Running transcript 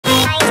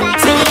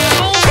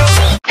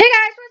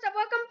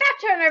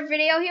another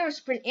video here with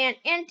Sprint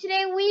and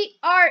today we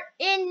are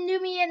in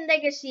Loomian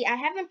Legacy. I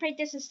haven't played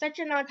this in such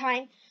a long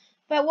time,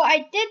 but what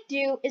I did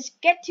do is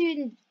get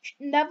to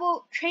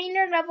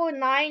trainer level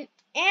 9,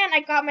 and I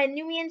got my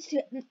Loomians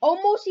to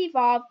almost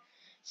evolve,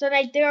 so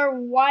that they're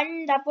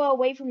one level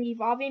away from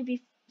evolving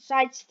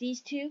besides these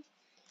two.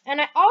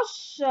 And I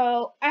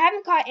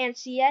haven't caught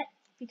Antsy yet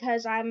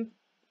because I'm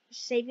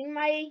saving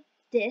my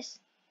disc.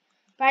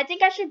 But I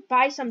think I should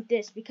buy some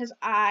discs because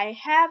I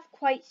have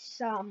quite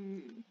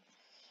some.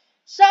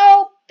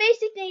 So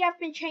basically I've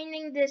been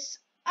training this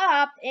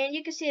up and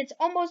you can see it's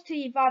almost to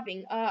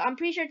evolving. I'm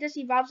pretty sure this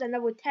evolves at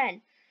level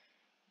 10.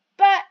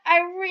 But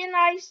I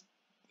realized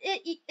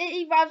it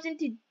evolves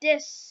into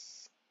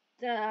this.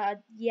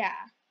 Yeah.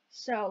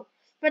 So,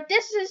 but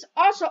this is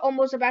also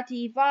almost about to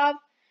evolve.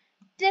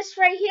 This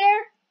right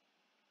here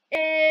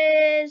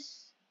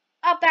is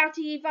about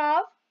to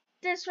evolve.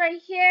 This right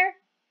here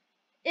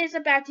is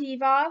about to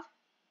evolve.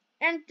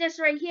 And this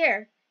right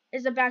here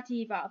is about to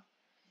evolve.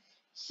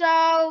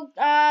 So,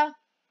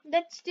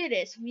 let's do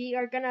this. We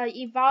are gonna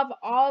evolve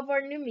all of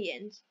our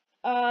Loomians.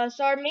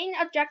 So our main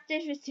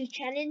objective is to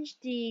challenge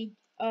the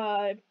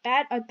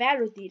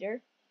battle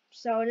leader.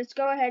 So let's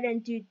go ahead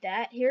and do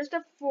that. Here's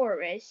the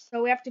forest.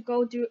 So we have to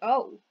go through.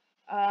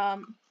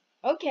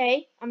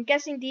 Okay. I'm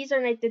guessing these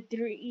are like the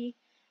 3.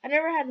 I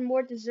never had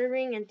more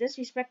deserving and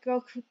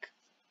disrespectful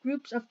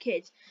groups of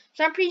kids.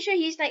 So I'm pretty sure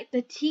he's like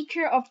the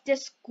teacher of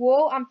this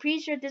school. I'm pretty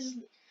sure this is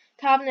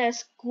kind of a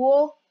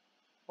school,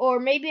 or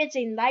maybe it's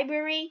a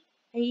library,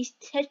 and he's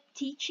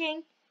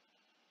teaching.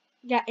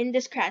 Yeah, in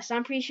this class. So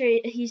I'm pretty sure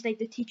he's like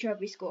the teacher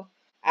of a school.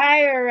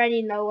 I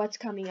already know what's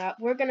coming up.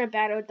 We're gonna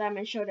battle them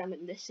and show them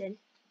and listen.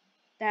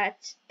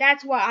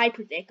 That's what I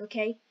predict.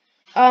 Okay.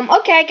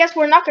 Okay. I guess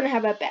we're not gonna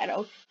have a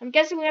battle. I'm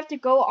guessing we have to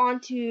go on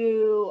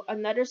to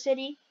another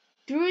city.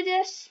 Through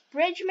this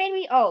bridge,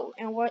 maybe. Oh,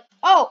 and what?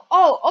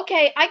 Oh,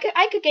 okay. I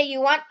could get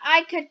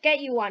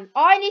you one.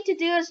 All I need to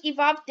do is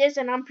evolve this,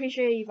 and I'm pretty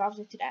sure it evolves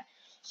into that.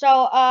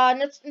 So,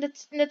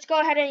 let's go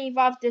ahead and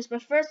evolve this.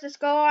 But first, let's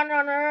go on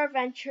our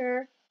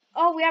adventure.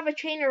 Oh, we have a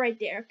trainer right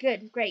there.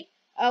 Good, great.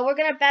 We're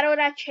gonna battle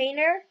that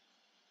trainer,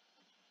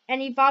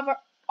 and evolve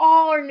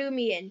all our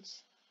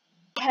Loomians.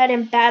 Go ahead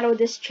and battle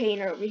this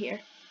trainer over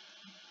here.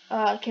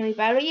 Can we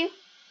battle you?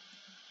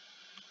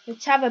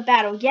 Let's have a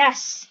battle.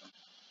 Yes.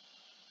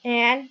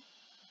 And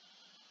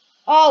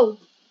oh,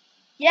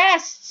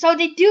 yes. So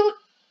they do.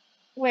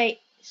 Wait.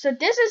 So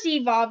this is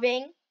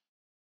evolving.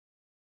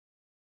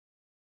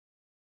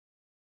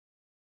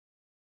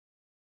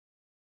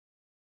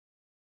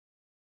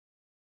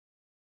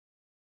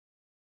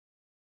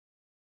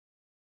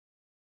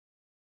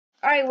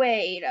 Alright,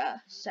 wait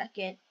a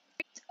second.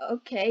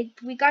 Okay,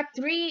 we got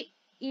 3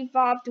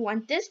 evolved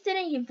one. This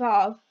didn't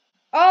evolve.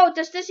 Oh,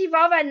 does this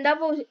evolve at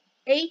level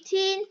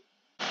 18?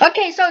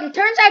 Okay, so it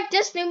turns out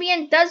this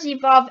Loomian does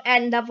evolve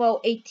at level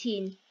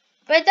 18.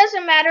 But it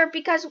doesn't matter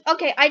because,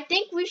 okay, I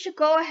think we should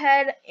go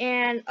ahead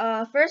and,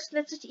 first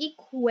let's just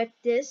equip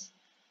this.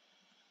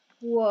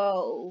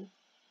 Whoa.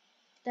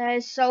 That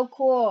is so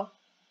cool.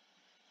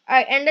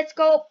 Alright, and let's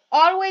go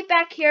all the way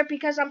back here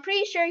because I'm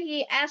pretty sure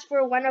he asked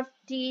for one of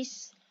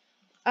these,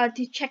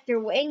 to check their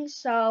wings.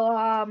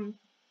 So,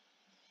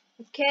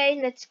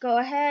 okay, let's go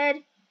ahead.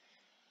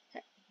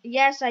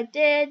 Yes, I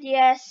did.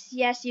 Yes,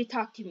 you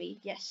talked to me.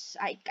 Yes,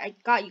 I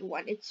got you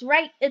one. It's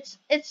right. It's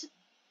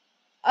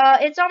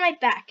on my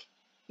back.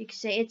 You can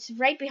say it's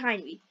right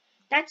behind me.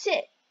 That's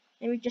it.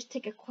 Let me just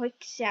take a quick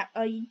snap.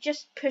 You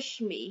just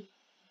pushed me.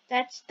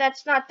 That's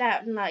not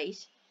that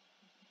nice.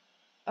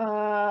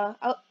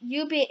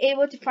 You'll be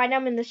able to find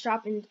them in the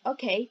shop. And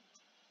okay.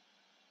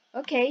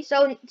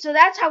 So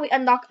that's how we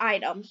unlock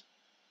items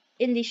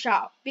in the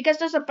shop, because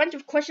there's a bunch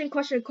of question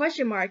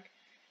mark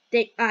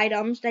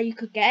items that you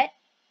could get.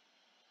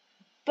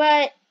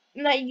 But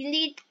like you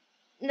need,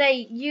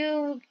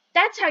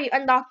 that's how you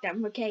unlock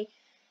them, okay?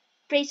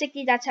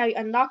 Basically that's how you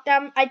unlock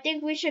them. I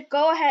think we should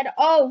go ahead.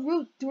 Oh,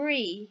 Route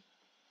 3.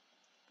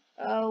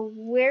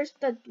 Where's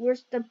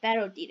the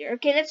battle leader?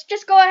 Okay, let's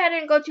just go ahead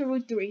and go to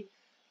Route 3.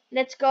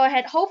 Let's go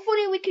ahead.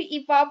 Hopefully we can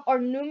evolve our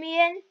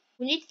Loomian.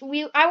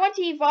 I want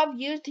to evolve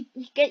you to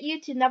get you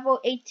to level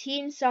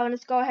 18, so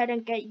let's go ahead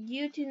and get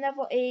you to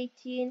level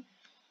 18.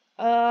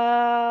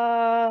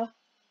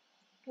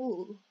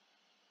 Ooh.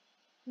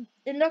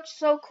 It looks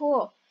so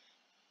cool.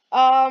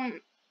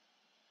 I'm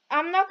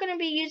not gonna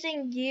be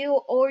using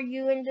you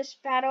in this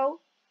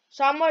battle,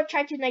 so I'm gonna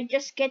try to like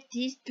just get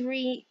these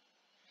 3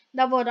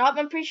 leveled up.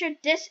 I'm pretty sure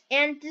this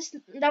and this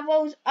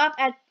levels up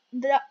at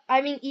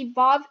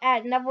evolve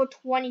at level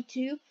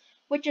 22,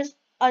 which is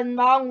a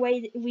long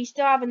way. We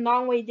still have a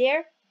long way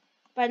there,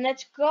 but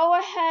let's go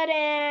ahead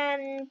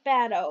and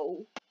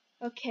battle.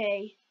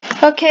 Okay,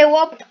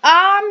 well,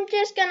 I'm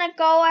just gonna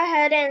go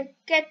ahead and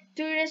get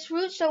through this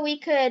route so we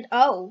could,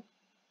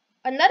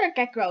 another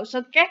Gekro.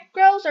 So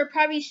Gekros are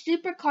probably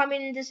super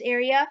common in this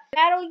area.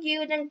 Battle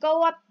you, then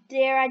go up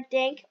there, I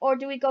think. Or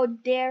do we go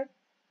there?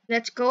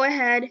 Let's go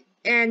ahead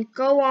and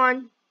go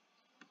on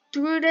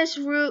through this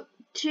route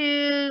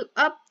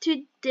up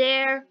to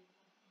there.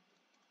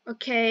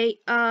 Okay,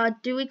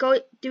 do we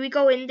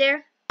go in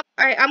there?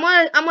 Alright, I'm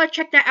gonna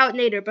check that out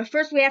later, but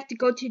first we have to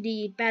go to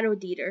the battle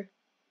theater.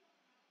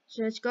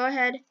 So let's go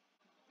ahead.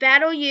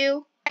 Battle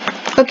you.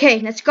 Okay,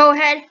 let's go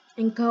ahead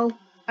and go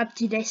up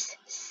to this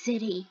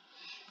city.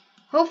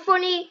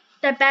 Hopefully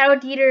the battle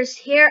theater is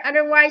here,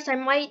 otherwise I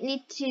might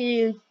need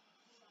to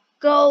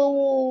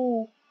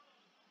go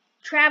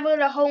travel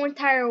the whole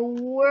entire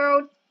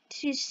world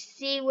to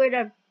see where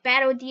the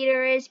battle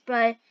theater is,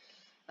 but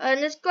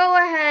let's go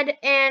ahead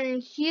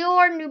and heal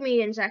our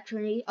Loomians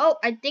actually. Oh,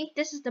 I think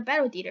this is the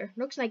battle theater.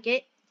 Looks like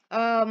it.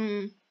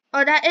 Oh,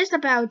 that is the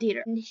battle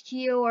theater.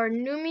 Heal our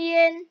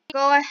Loomian.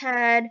 Go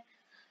ahead.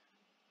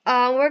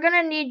 We're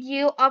gonna need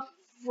you up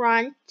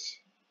front.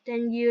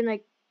 Then you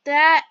like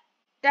that.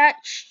 That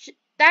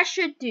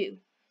should do.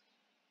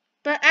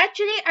 But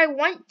actually, I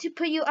want to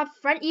put you up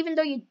front, even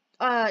though you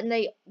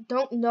like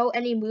don't know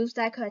any moves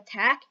that could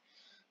attack,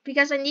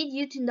 because I need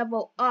you to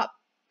level up.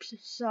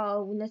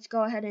 So let's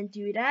go ahead and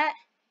do that.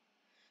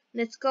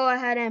 Let's go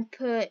ahead and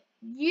put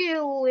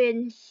you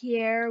in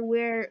here.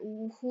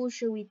 Who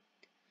should we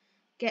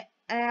get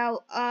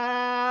out?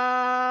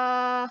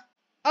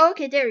 Oh,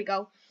 okay, there we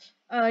go.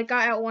 I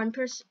got out one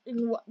person,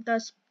 the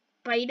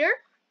spider.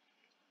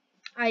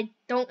 I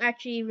don't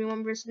actually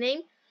remember his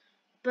name,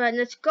 but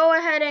let's go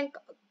ahead and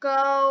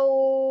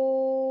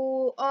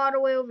go all the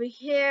way over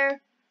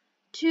here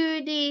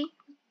to the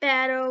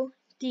battle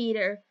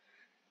theater.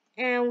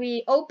 And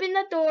we open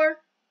the door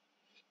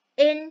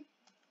in.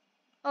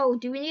 Oh,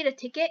 do we need a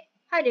ticket?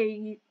 Hi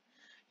there,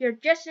 you're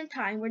just in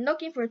time. We're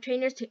looking for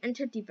trainers to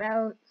enter the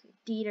battle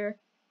theater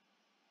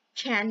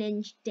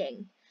challenge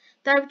thing.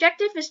 The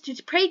objective is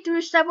to play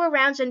through several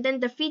rounds and then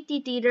defeat the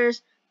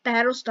theater's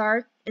battle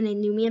star in a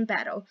Loomian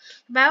battle.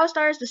 The battle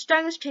star is the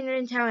strongest trainer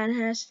in town and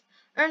has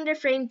earned their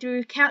fame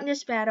through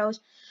countless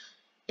battles.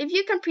 If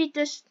you complete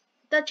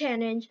the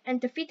challenge and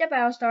defeat the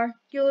battle star,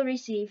 you will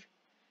receive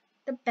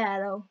the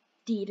battle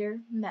theater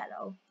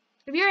medal.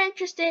 If you're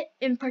interested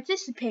in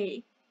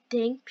participating,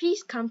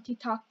 please come to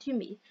talk to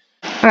me.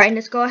 Alright,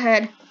 let's go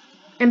ahead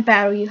and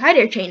battle you. Hi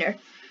there, trainer.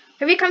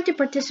 Have you come to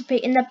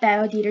participate in the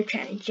battle theater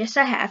challenge? Yes,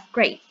 I have.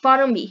 Great.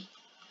 Follow me.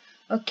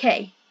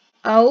 Okay.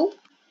 Oh,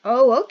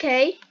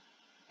 okay.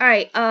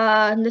 Alright,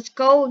 let's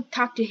go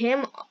talk to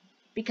him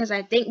because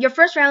I think your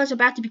first round is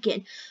about to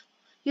begin.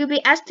 You'll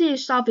be asked to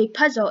solve a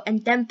puzzle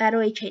and then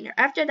battle a trainer.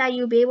 After that,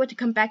 you'll be able to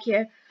come back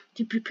here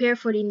to prepare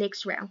for the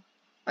next round.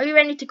 Are you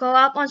ready to go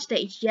up on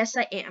stage? Yes,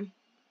 I am.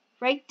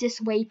 Right this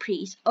way,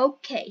 please.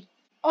 Okay.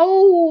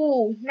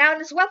 Oh, now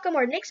let's welcome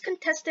our next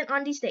contestant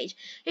on the stage.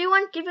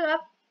 Everyone give it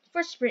up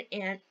for Sprint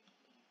Ant.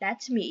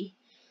 That's me.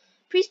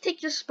 Please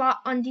take your spot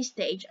on the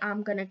stage.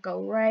 I'm gonna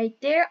go right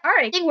there.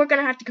 Alright, I think we're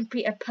gonna have to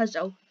complete a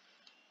puzzle.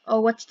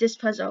 Oh, what's this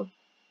puzzle?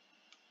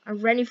 I'm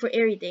ready for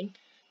everything.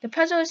 The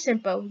puzzle is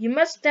simple. You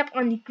must step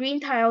on the green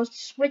tiles to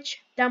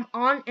switch them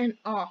on and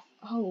off.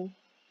 Oh.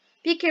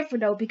 Be careful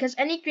though, because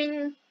any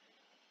green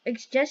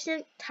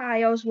adjacent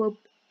tiles will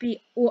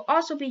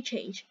also be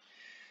changed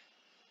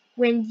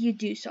when you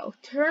do so.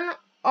 Turn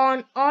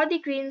on all the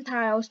green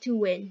tiles to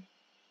win.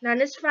 Now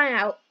let's find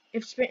out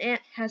if Sprint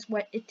Ant has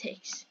what it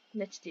takes.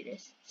 Let's do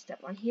this. Step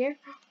on here.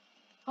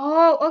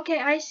 Oh, okay,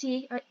 I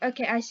see.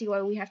 Okay, I see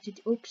what we have to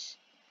do. Oops.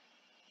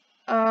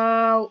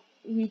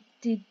 We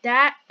did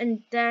that,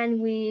 and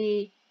then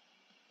we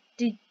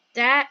did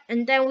that,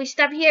 and then we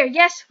stop here.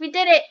 Yes, we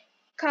did it.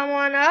 Come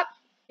on up.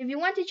 If you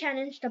want to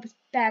challenge the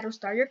battle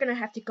star, you're gonna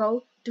have to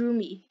go through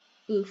me.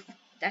 Oof.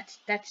 That's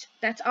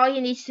all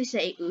you need to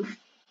say. Oof.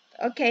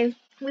 Okay,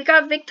 we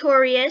got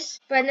victorious,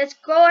 but let's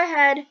go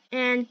ahead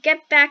and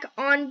get back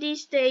on the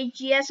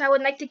stage. Yes, I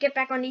would like to get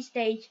back on the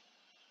stage.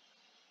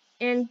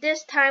 And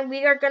this time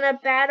we are gonna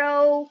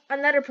battle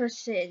another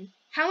person.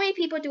 How many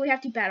people do we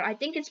have to battle? I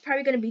think it's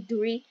probably gonna be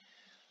 3,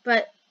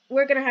 but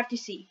we're gonna have to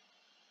see.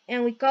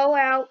 And we go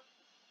out.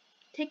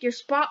 Take your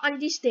spot on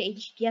the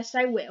stage. Yes,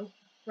 I will.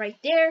 Right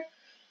there.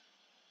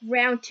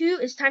 Round 2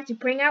 is time to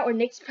bring out our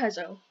next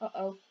puzzle.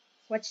 Uh-oh.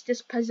 What's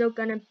this puzzle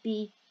gonna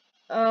be?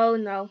 Oh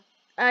no.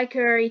 I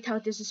can already tell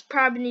this is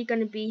probably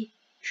gonna be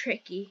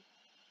tricky.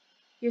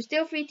 You're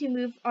still free to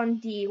move on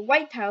the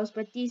white tiles,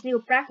 but these new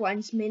black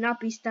ones may not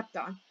be stepped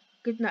on.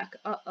 Good luck.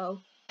 Uh-oh.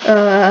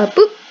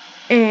 Boop.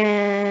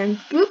 And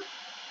boop.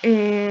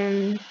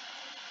 And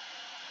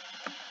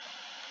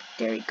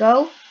there we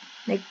go.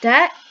 Like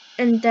that.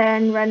 And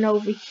then run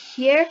over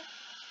here.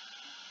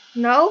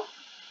 No.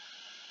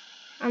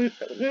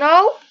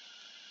 No.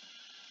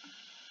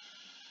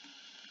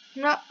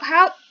 No.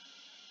 How?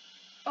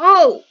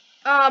 Oh.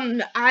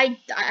 I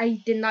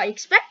did not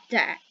expect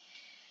that.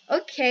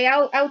 Okay,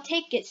 I'll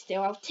take it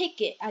still. I'll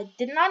take it. I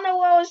did not know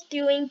what I was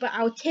doing, but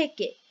I'll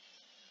take it.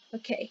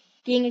 Okay,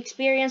 gain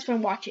experience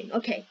from watching.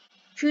 Okay,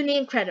 truly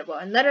incredible.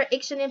 Another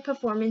excellent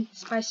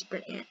performance by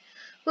Sprint Ant.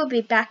 We'll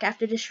be back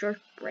after this short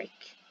break.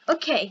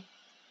 Okay,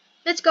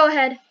 let's go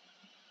ahead.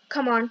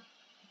 Come on.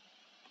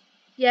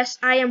 Yes,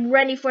 I am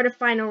ready for the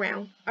final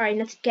round. Alright,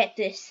 let's get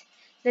this.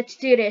 Let's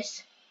do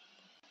this.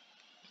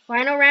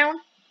 Final round.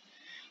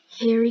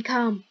 Here we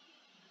come.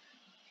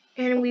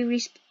 And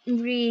we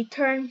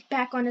return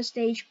back on the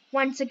stage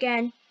once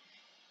again.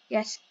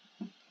 Yes,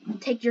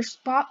 take your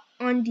spot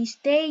on the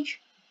stage.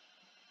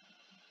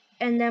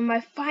 And then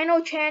my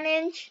final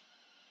challenge.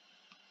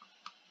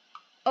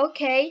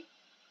 Okay.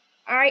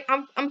 Alright,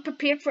 I'm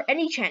prepared for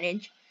any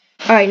challenge.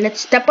 Alright,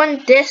 let's step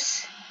on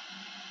this.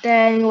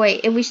 Then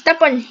wait, if we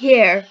step on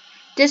here,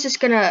 this is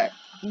gonna,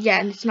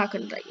 yeah, it's not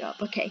gonna light you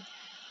up. Okay.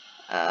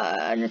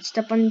 Let's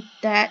step on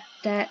that.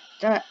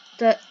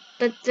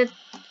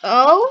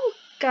 Oh,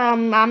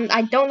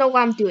 I don't know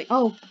what I'm doing.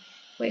 Oh,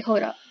 wait,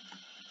 hold up.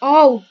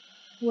 Oh,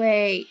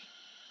 wait.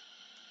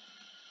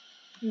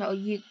 No,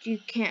 you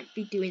can't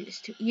be doing this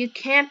to. You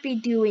can't be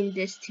doing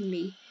this to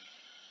me.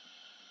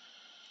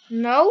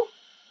 No.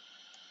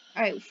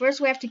 All right, first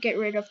we have to get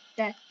rid of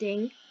that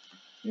thing.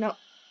 No,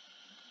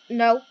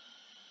 no.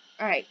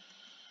 All right,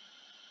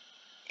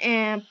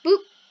 and boop.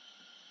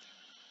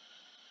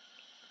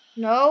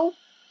 No.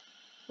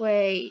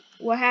 Wait,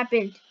 what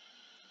happened?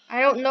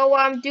 I don't know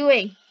what I'm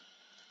doing,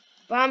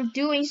 but I'm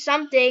doing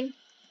something.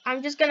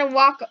 I'm just gonna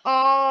walk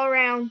all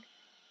around.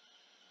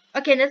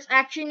 Okay, let's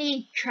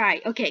actually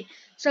try. Okay,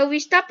 so we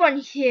step on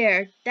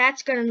here.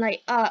 That's gonna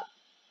light up.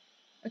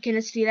 Okay,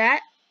 let's do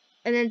that.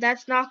 And then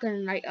that's not gonna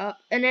light up.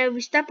 And then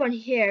we step on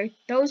here.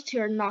 Those two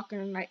are not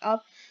gonna light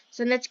up.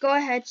 So let's go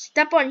ahead,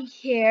 step on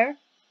here.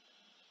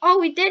 Oh,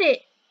 we did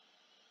it!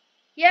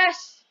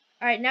 Yes!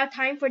 Alright, now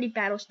time for the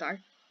battle star.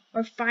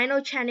 Our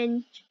final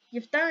challenge.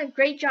 You've done a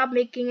great job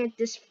making it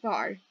this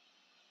far.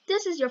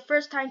 This is your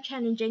first time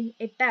challenging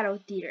a battle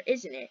theater,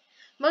 isn't it?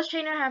 Most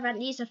trainers have at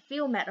least a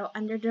few medals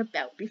under their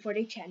belt before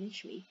they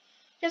challenge me.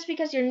 Just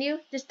because you're new,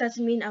 this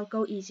doesn't mean I'll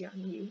go easy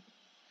on you.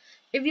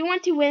 If you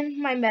want to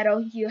win my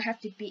medal, you have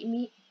to beat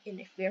me in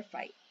a fair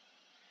fight.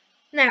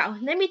 Now,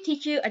 let me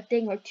teach you a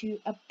thing or two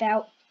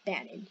about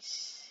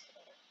balance.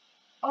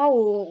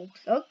 Oh,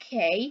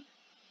 okay.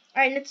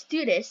 Alright, let's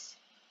do this.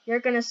 You're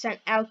gonna send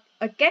out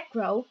a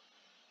Gekro,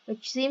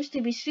 which seems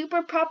to be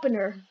super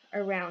popular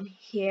around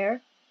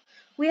here.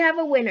 We have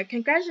a winner.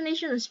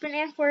 Congratulations on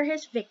Spinman for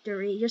his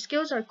victory. Your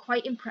skills are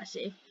quite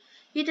impressive.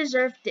 You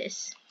deserve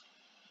this.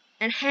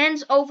 And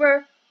hands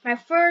over my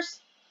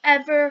first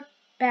ever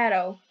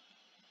battle.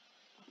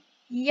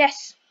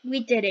 Yes, we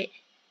did it.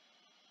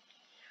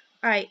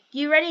 Alright,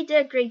 you already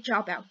did a great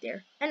job out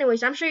there.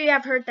 Anyways, I'm sure you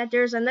have heard that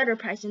there's another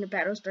prize in the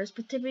battle stars,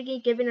 specifically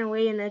given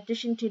away in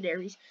addition to their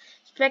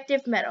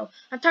respective medal.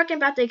 I'm talking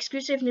about the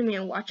exclusive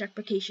Loomian watch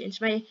applications.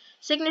 My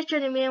signature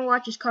Loomian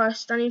watch is called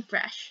Stunning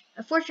Flash.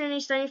 Unfortunately,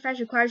 Stunning Flash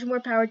requires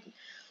more power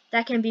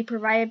that can be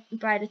provided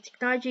by the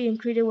technology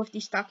included with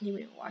the stock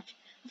Loomian watch.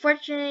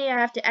 Unfortunately, I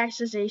have to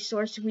access a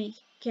source we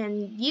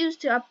can use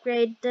to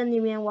upgrade the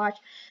Loomian watch,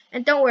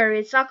 and don't worry,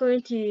 it's not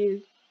going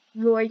to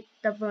void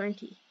the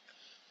warranty.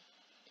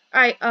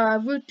 Alright,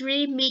 Route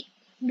 3, meet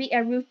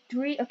at Route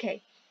 3,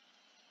 okay.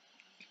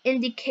 In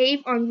the cave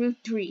on Route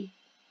 3.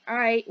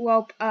 Alright,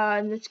 well,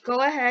 let's go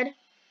ahead.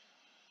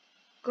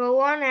 Go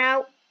on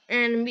out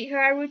and meet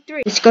her at Route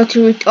 3. Let's go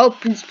to Route, oh,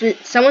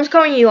 someone's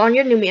calling you on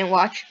your Loomian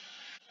watch.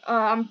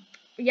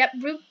 Yep,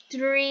 Route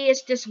 3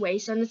 is this way,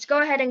 so let's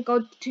go ahead and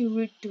go to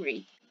Route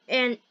 3.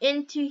 And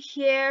into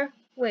here,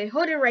 wait,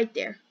 hold it right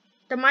there.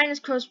 The mine is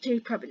close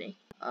to permanent.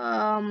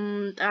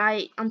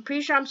 I'm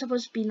pretty sure I'm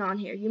supposed to be on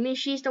here. You mean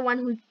she's the one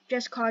who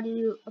just called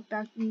you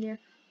about in there?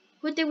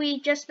 Who did we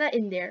just let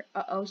in there?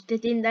 Uh-oh,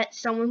 did they let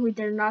someone who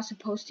they're not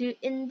supposed to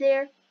in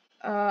there?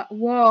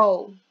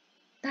 Whoa.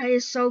 That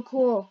is so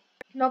cool.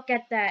 Look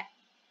at that.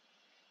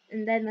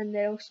 And then a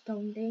little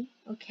stone thing.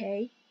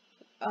 Okay.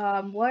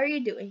 What are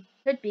you doing?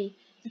 Could be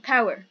the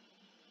power. ...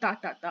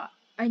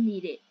 I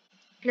need it.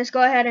 Let's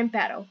go ahead and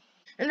battle.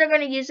 And they're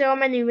gonna use it on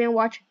my Loomian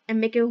watch and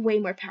make it way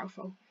more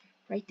powerful.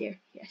 Right there,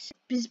 yes.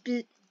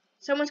 Bzz.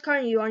 Someone's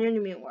calling you on your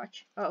Loomian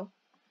watch. Oh.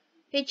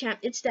 Hey champ,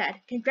 it's Dad.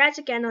 Congrats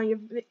again on your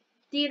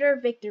theater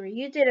victory.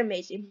 You did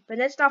amazing. But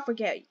let's not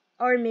forget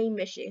our main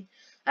mission.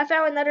 I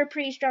found another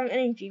pretty strong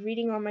energy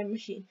reading on my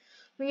machine.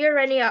 When you're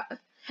ready,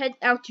 head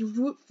out to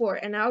Route 4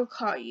 and I'll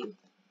call you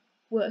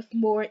with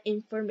more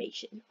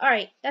information.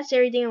 Alright, that's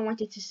everything I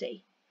wanted to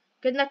say.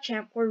 Good luck,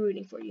 champ. We're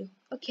rooting for you.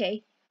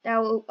 Okay.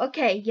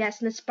 Okay,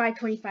 yes, let's buy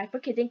 25.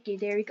 Okay, thank you.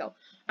 There we go.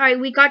 Alright,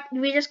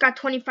 we just got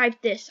 25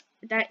 this.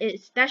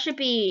 That should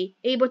be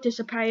able to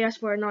supply us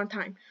for a long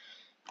time.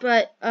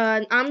 But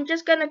I'm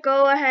just gonna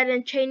go ahead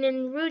and chain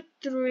in Route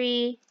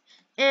 3.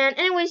 And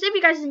anyways, if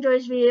you guys enjoyed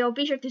this video,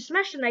 be sure to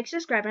smash the like,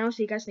 subscribe, and I'll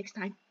see you guys next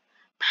time.